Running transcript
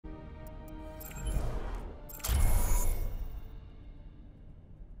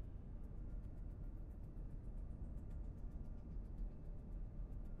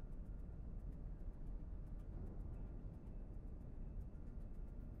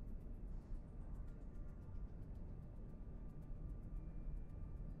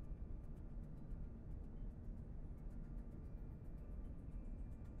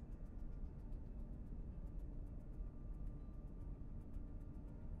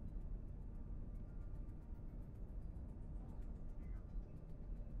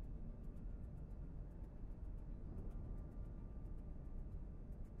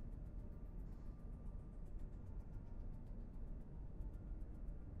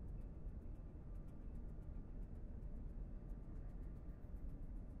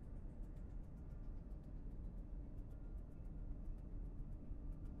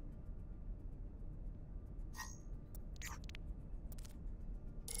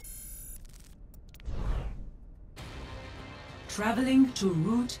Traveling to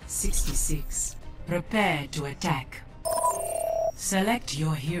Route 66. Prepare to attack. Select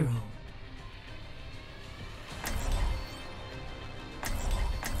your hero.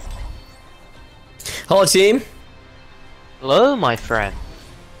 Hello, team. Hello, my friend.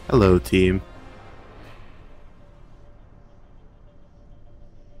 Hello, team.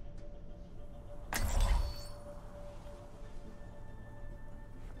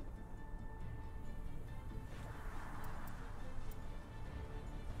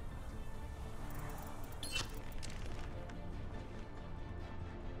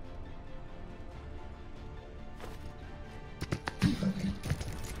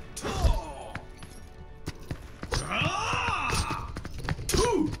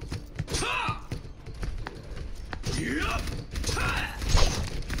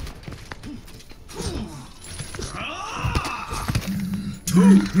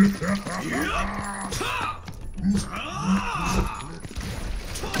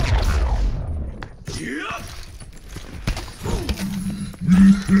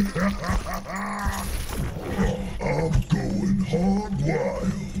 I'm going hog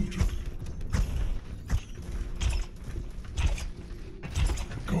wild.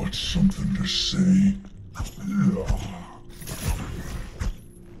 Got something to say?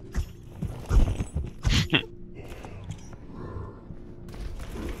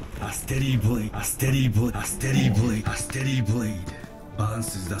 A steady blade, a steady blade, a steady blade, a steady blade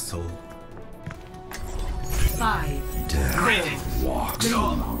balances the soul. 5, Death walks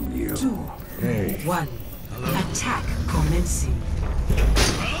among you. 2, 1. Attack commencing.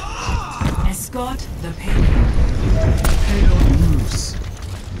 Escort the payload. Payload moves.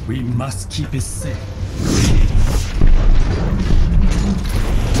 We must keep it safe.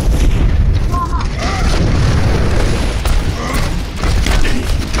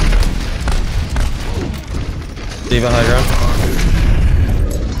 D.Va high ground.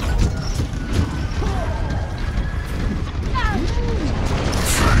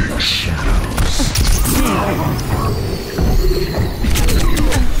 From the shadows.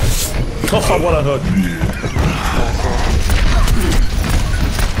 Oh fuck, what a hook.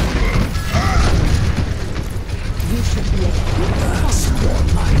 That's more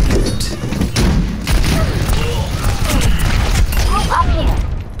like it. Group up here.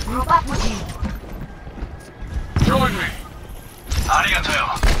 Group up with you. Join me. Arigato.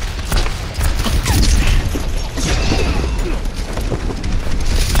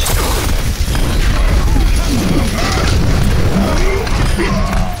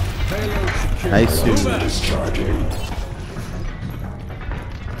 Nice suit. Discharging.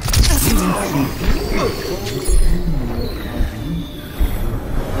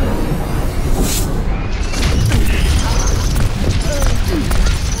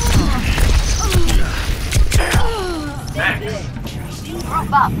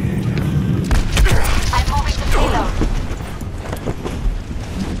 Group up. I'm moving the payload.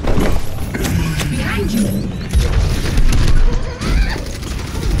 Behind you.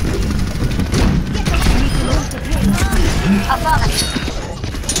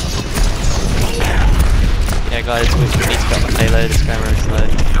 Yeah, guys, we need to get the payload. This camera is slow.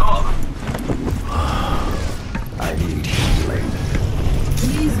 I need healing.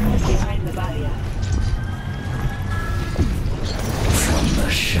 Please move behind the barrier. From the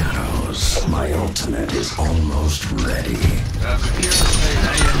shadows, my ultimate is almost ready.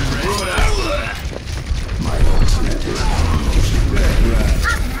 My ultimate is almost ready.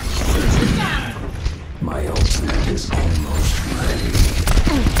 My ultimate is almost ready.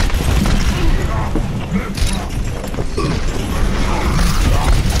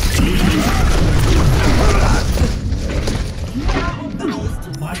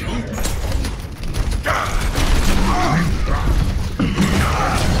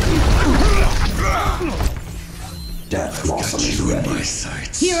 Death blossoms you in my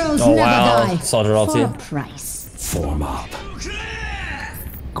sights. Heroes Oh never wow, die. Soldier For ulti. a price. Form up.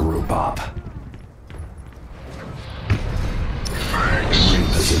 Group up.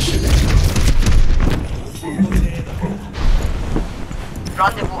 Repositioning.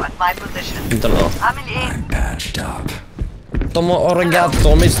 Rendezvous at my position. Inte bra. I'm in aim. I'm patched up. Tomo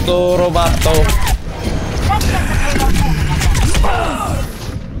origato, Mr. Robato. Let's get the payload moving again.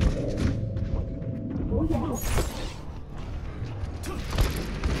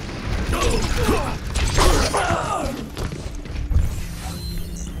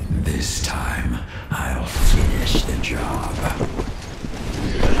 This time, I'll finish the job.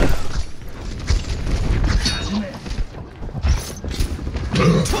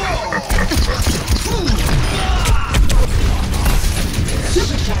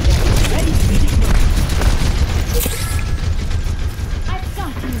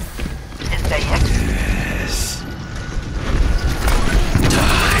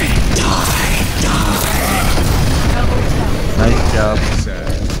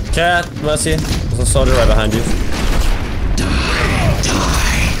 Cat, Mercy. There's a soldier right behind you.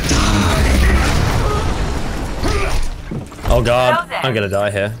 Oh god, I'm gonna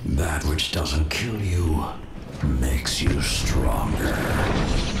die here. That which doesn't kill you makes you stronger.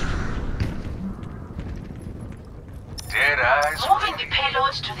 Dead eyes. Moving the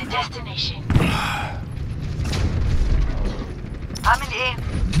payloads to the destination. I'm in aim.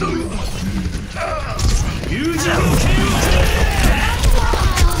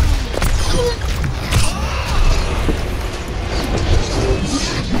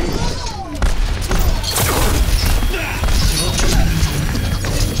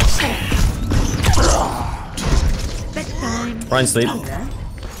 Ryan sleep.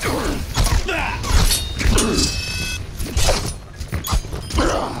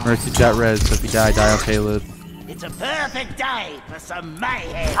 Mercy got res, so if you die, die on payload. It's a perfect day for some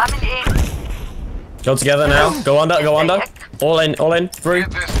mayhem. I'm in aim. Go together now. Go under, go under. All in, all in. Through.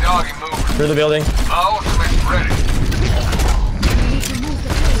 Get this doggy moving. Through the building. My ultimate's ready.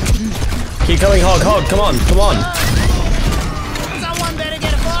 Keep coming, Hog, Hog. Come on, come on. Someone better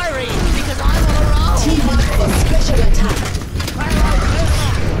get a fire in because I'm on a roll. Team up for special attack.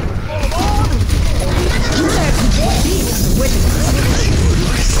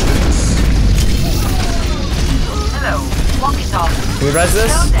 Hello. Walk it off. Can we res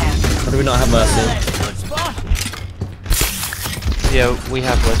this? Or do we not have Mercy? Yeah, we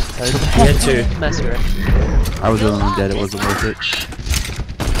have less. We had two. Mercy, right? I was the only one dead, it wasn't worth it.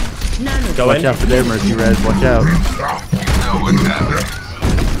 Go Watch in. out for their Mercy res, watch out. No, what's happening?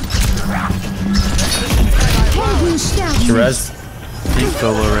 She res. Deep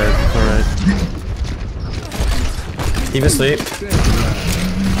solo res, it's alright. Keep asleep.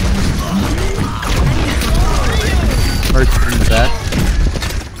 Mercy in the back.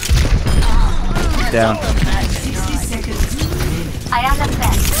 Down. 60 seconds remaining. I am the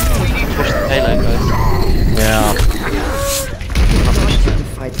best. Push the payload, guys. Yeah.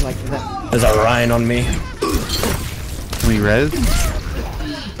 There's a Ryan on me. Can we res?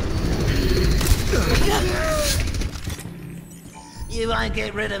 You won't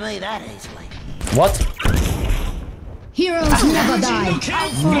get rid of me that easily. What? Heroes never die.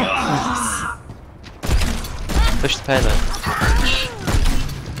 Push the payload.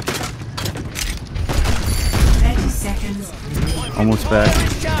 30 seconds remaining. Almost back.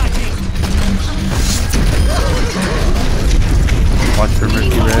 Watch for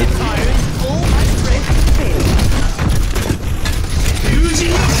Mercy res.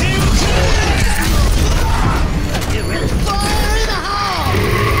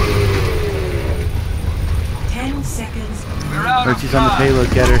 We're out of Mercy's on the time.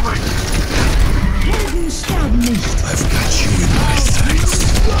 payload, get her. I've got you in my sights.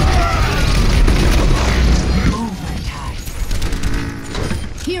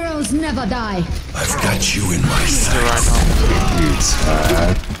 Heroes never die. I've got you in my You're right, sights.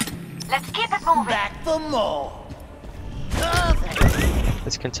 Hog. Let's keep it moving. Back for more. Perfect.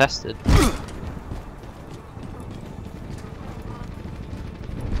 It's contested.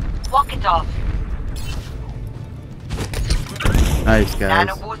 Walk it off. Nice, guys.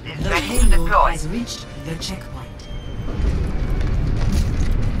 Nano boost is The ready to payload deploy. has reached the checkpoint.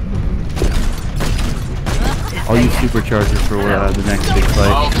 I'll use supercharger for the next big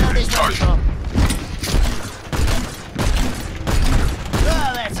fight.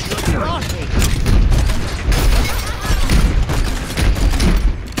 Oh, that's a good crossing.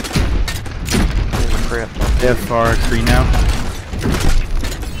 Free up. They have far tree now.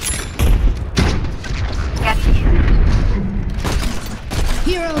 Get here.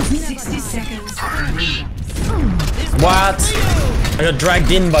 Heroes never 60 seconds remaining. What? I got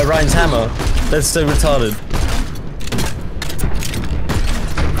dragged in by Ryan's hammer. That's so retarded.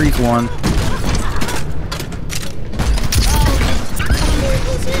 Freeze one.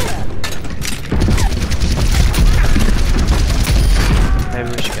 Maybe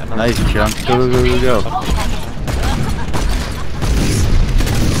we should get another. Nice jump. Go, go, go, go, go.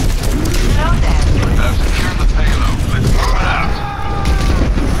 I've secured the payload. Let's move it out.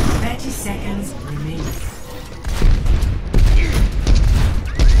 30 seconds remaining.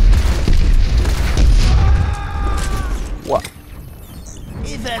 What?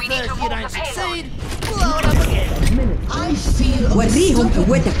 If at We need to first you move don't the succeed, blow it up again. I feel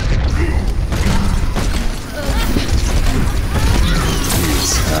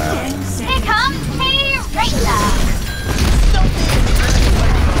Here comes T-Racer.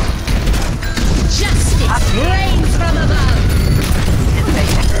 Justice reigns from above.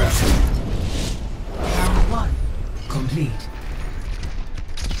 Round 1 complete.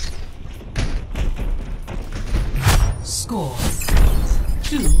 Score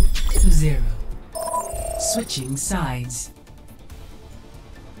 2-0. Switching sides.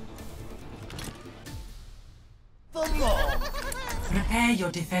 Prepare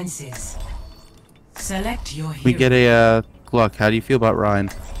your defenses. Select your hero. We get a Gluck. How do you feel about Ryan?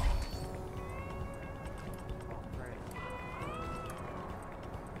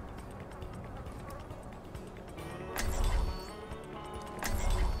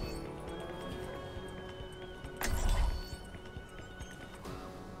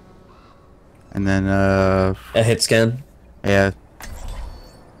 And then A hit scan. yeah,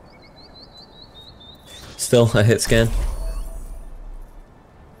 Still a hit scan.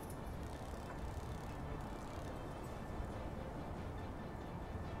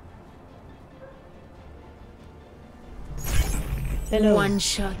 Hello. One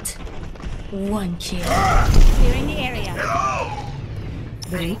shot, one kill. Clearing the area.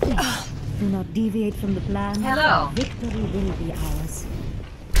 Breaking. Do not deviate from the plan. Hello. Victory will be ours.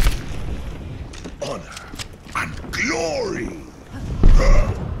 Honor and glory.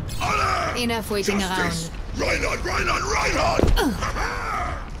 Honor. Enough waiting Justice. around. Reinhardt.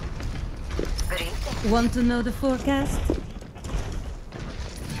 Want to know the forecast?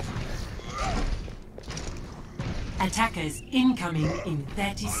 Attackers incoming in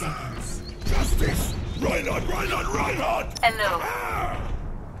 30 seconds. Justice. Reinhardt. Hello.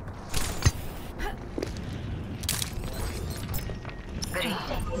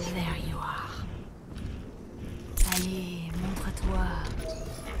 There you are. Allez, montre-toi.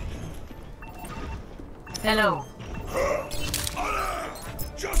 Hello.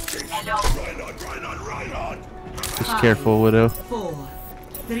 Justice. Hello. Reinhardt. just careful, Widow. 4,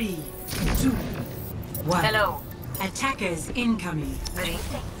 3, 2, 1. Hello. Attackers incoming.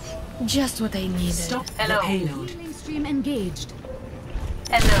 Just what I needed. Stop Hello. the payload. Healing stream engaged.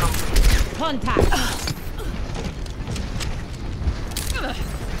 Hello. Contact.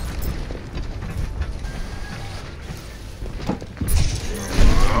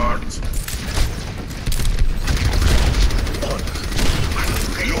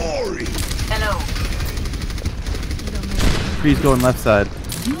 Glory. Hello. Tree's going left side.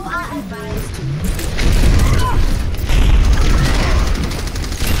 You are advised to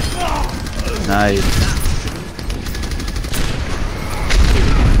Nice.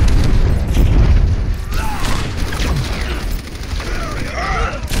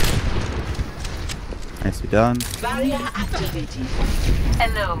 Nicely done. Barrier activated.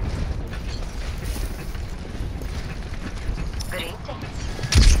 Hello.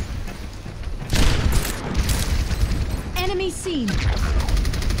 enemy seen.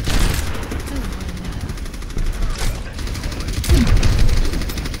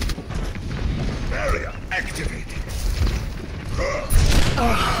 Barrier activated.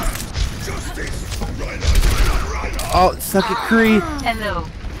 Justice. Reinhardt. Oh, suck it, Kree. Hello.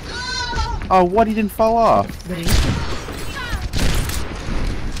 Oh, what? He didn't fall off.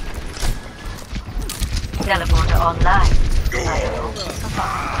 Teleporter online.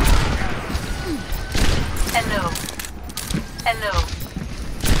 Hello. Hello.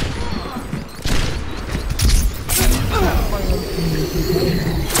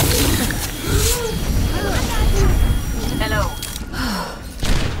 Hello.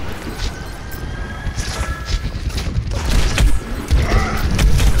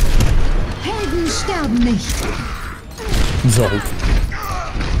 Helden sterben nicht. So.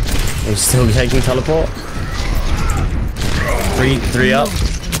 We're still taking teleport. Three up.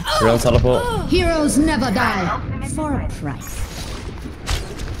 We're on teleport. Heroes never die. For a price.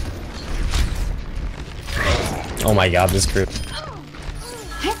 Oh my god, this group.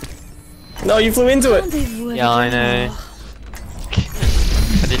 No, you flew into it! Yeah, I know.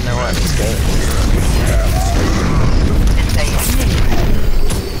 I didn't know where it was going.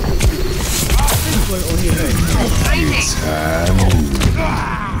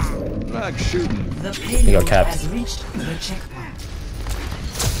 The You payload got capped. has reached the checkpoint.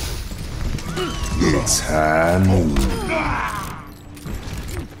 It's Hanu.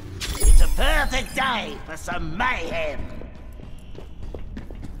 It's a perfect day for some mayhem.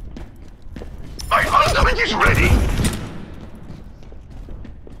 My ultimate is ready.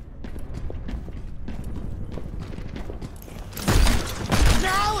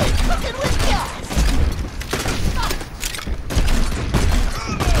 Now it's cooking with gas.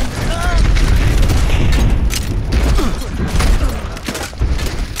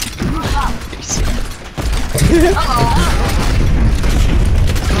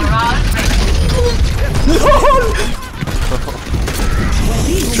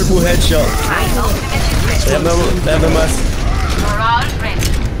 Triple headshot. They have no mercy. Morale ready.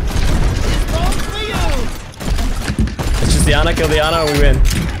 It's Just Diana, kill Diana, and we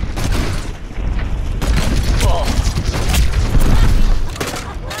win.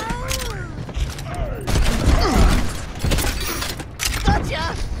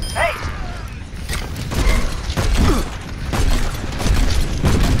 Gotcha! Hey!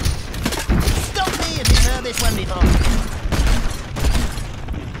 Stop me if you've heard this one before.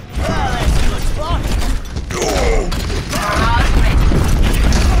 Well, that's a good spot.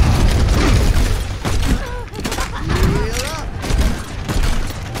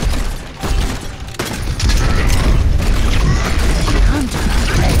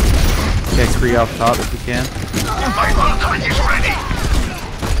 Get Kree off top if you can. My ultimate is ready.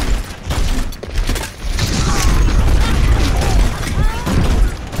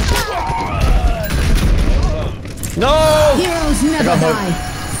 No! Heroes never die.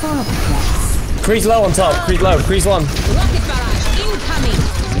 Crease low on top. Crease low. Crease one. Rocket barrage incoming.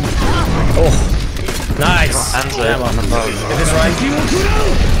 Oh. Nice. Hanzo Damn, on the boat. If it's right.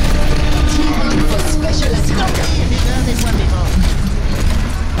 Stop me if you've heard this one before.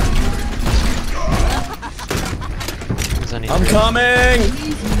 There's only I'm 3. coming!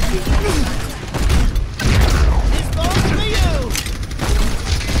 This ball's for you.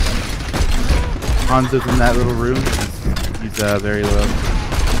 Hanzo's in that little room. He's very low.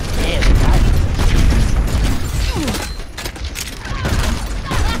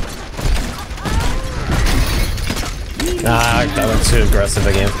 Nah, that went too aggressive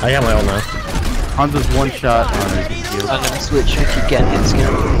again. I got my ult now. Hanzo's one shot on his shield. I'm gonna switch and keep getting hit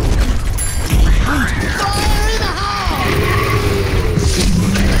skin.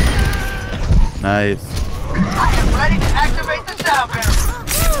 Nice. I am ready to activate the sound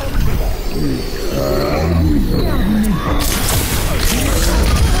barrier.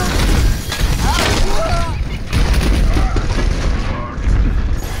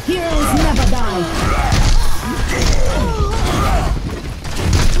 Heroes never die.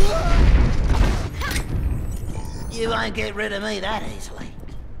 You won't get rid of me that easily.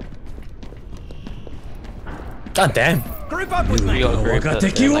 God damn. Group up with me. You got a group up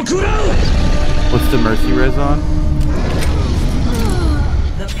there, like- What's the mercy res on?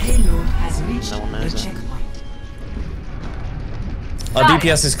 The payload has reached No one knows the it. checkpoint. Our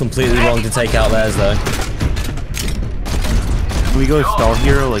DPS is completely wrong to take out theirs though. Can we go stall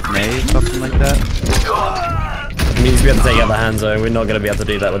hero like May, something like that? It means we have to take out the Hanzo. We're not going to be able to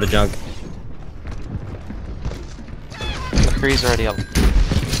do that with the junk. The Kree's already up.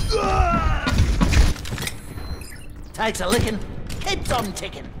 Takes a licking, keeps on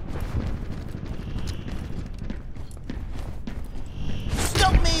ticking.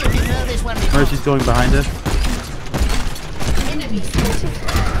 Stop me if you've heard this one before. Mercy's going behind us.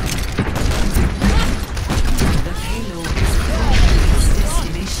 The payload is approaching its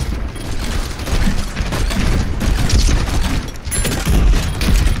destination.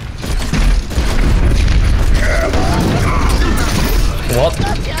 What?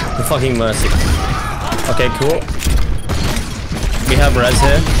 The fucking mercy. Okay, cool. We have res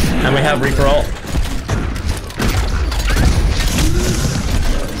here, and we have Reaper ult.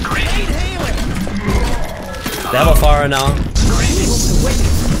 They have a Pharah now.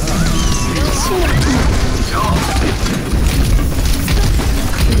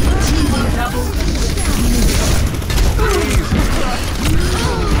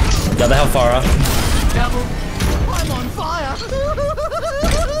 Yeah, they have Pharah. I'm on fire.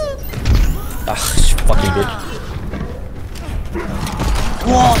 Ah, fucking bitch.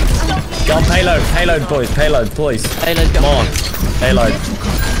 What? Get on payload, payload boys, payload boys. Payload, Come on, payload.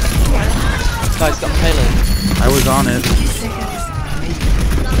 This guy's got payload. I was on it.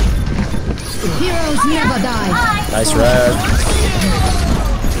 Heroes never die. Nice red.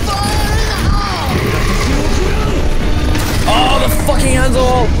 Oh, the fucking hands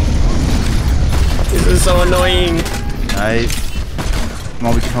ult! This is so annoying. Nice. Come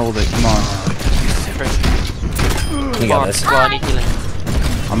on, we can hold it. Come on. We got this. Well, I need healing.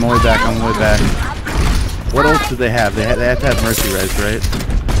 I'm on the way back. I'm on the way back. What else do they have? They have to have mercy res, right?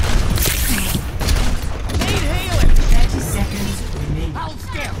 30 seconds remaining. Hold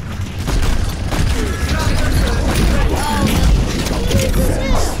still.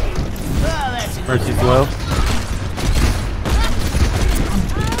 Well, that's it. Mercy's low.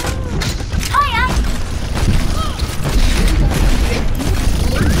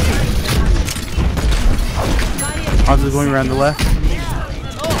 Hanzo's going around the left.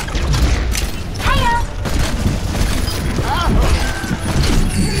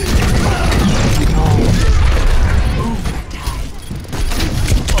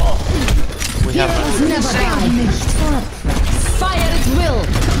 We have Heroes never die. Fire at will.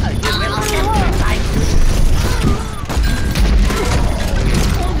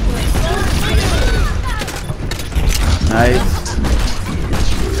 Nice.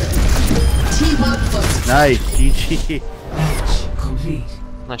 Nice. GG. Match complete.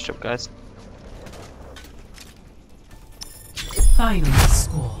 Nice job, guys. Final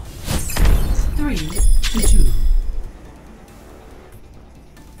score 3-2.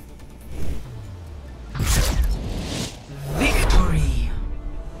 Victory.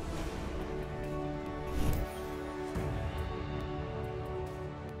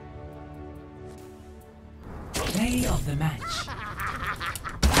 Play of the match.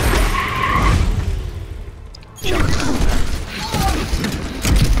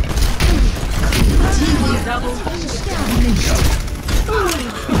 Double.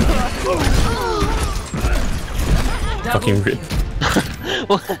 Fucking rip.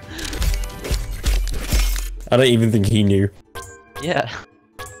 I don't even think he knew. Yeah.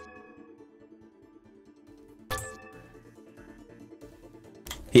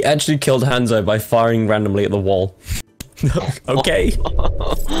 He actually killed Hanzo by firing randomly at the wall. Okay.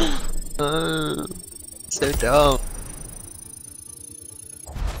 So dumb.